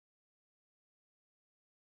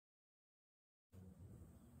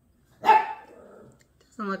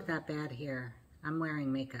doesn't look that bad here. I'm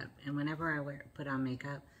wearing makeup, and whenever I put on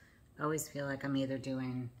makeup, I always feel like I'm either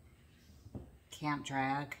doing camp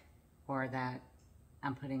drag or that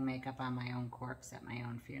I'm putting makeup on my own corpse at my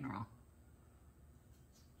own funeral.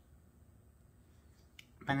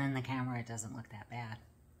 But in the camera, it doesn't look that bad.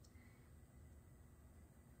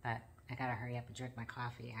 But I gotta hurry up and drink my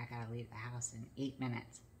coffee. I gotta leave the house in 8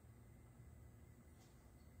 minutes.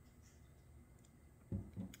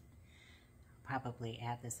 Probably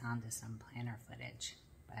add this onto some planner footage,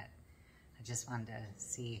 but I just wanted to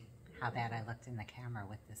see how bad I looked in the camera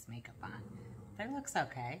with this makeup on. But it looks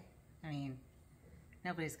okay. I mean,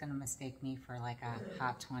 nobody's gonna mistake me for like a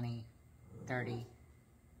hot 20, 30,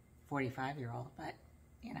 45-year-old, but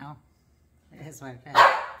you know, it is what it is.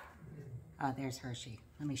 Oh, there's Hershey.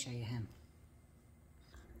 Let me show you him.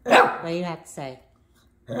 What do you have to say?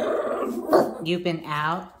 You've been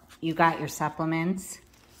out. You got your supplements.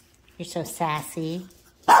 You're so sassy.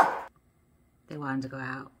 They wanted to go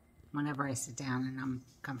out. Whenever I sit down and I'm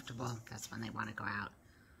comfortable, that's when they want to go out.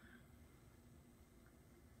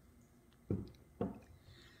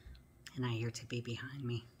 And I hear Tippy behind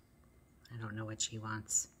me. I don't know what she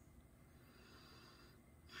wants.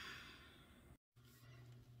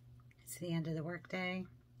 It's the end of the work day.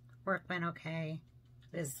 Work went okay.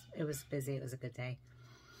 It was busy. It was a good day.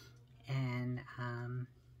 And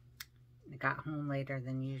I got home later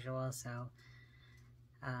than usual, so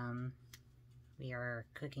we are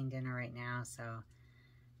cooking dinner right now, so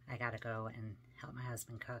I gotta go and help my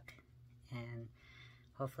husband cook, and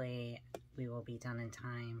hopefully we will be done in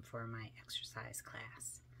time for my exercise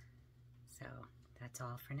class. So that's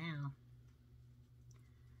all for now.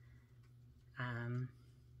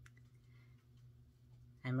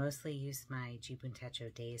 I mostly used my Jibun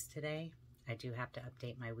Techo days today. I do have to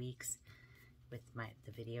update my weeks with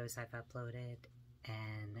the videos I've uploaded,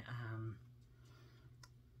 and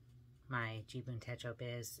my Jibun Techo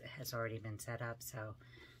Biz has already been set up, so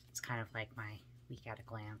it's kind of like my week at a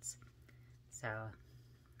glance. So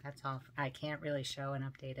that's all. I can't really show an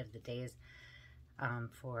update of the days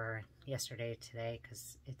for yesterday, today,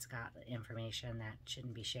 because it's got information that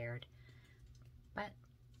shouldn't be shared. But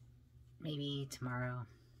maybe tomorrow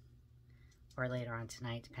or later on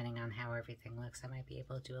tonight, depending on how everything looks, I might be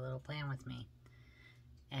able to do a little plan with me.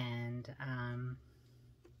 And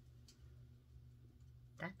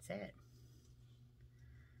that's it.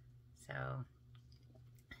 So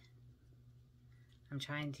I'm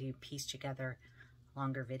trying to piece together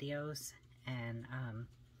longer videos, and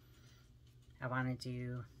I want to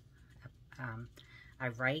do, I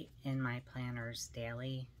write in my planners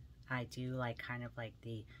daily. I do like kind of like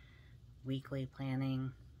the weekly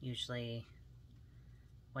planning, usually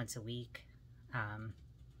once a week.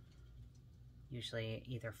 Usually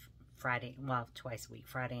either Friday, well, twice a week,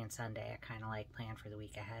 Friday and Sunday, I kind of like plan for the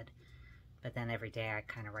week ahead. But then every day I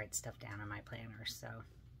kind of write stuff down in my planner. So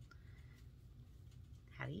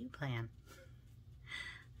how do you plan?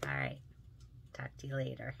 All right, talk to you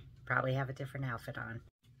later. Probably have a different outfit on.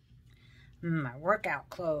 My workout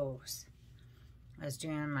clothes. I was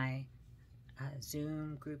doing my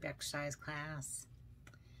Zoom group exercise class,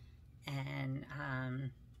 and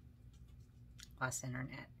lost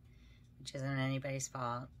internet, which isn't anybody's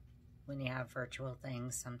fault. When you have virtual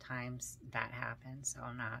things, sometimes that happens. So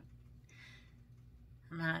I'm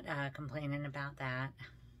not complaining about that,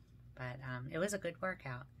 but it was a good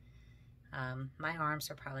workout. My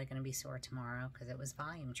arms are probably going to be sore tomorrow because it was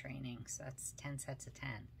volume training, so that's 10 sets of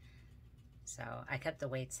 10. So I kept the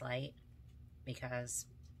weights light because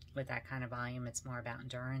with that kind of volume, it's more about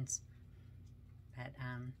endurance. But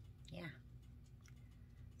yeah,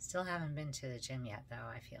 still haven't been to the gym yet, though.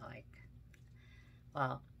 I feel like,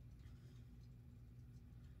 well,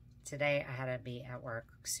 today I had to be at work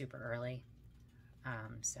super early,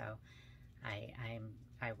 so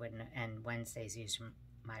I wouldn't. And Wednesday's usually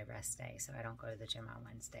my rest day, so I don't go to the gym on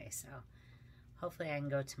Wednesday. So hopefully I can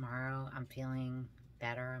go tomorrow. I'm feeling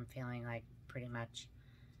better. I'm feeling like pretty much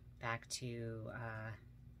back to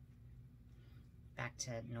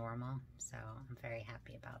normal, so I'm very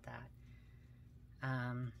happy about that.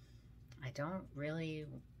 I don't really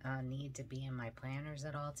need to be in my planners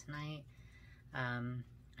at all tonight.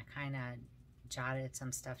 I kind of jotted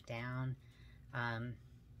some stuff down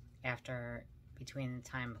between the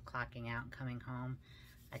time of clocking out and coming home.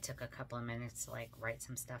 I took a couple of minutes to like write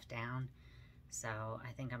some stuff down, so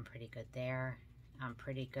I think I'm pretty good there. I'm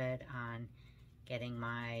pretty good on getting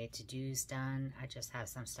my to-dos done. I just have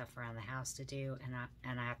some stuff around the house to do, and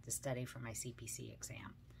I have to study for my CPC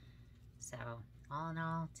exam. So all in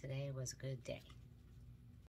all, today was a good day.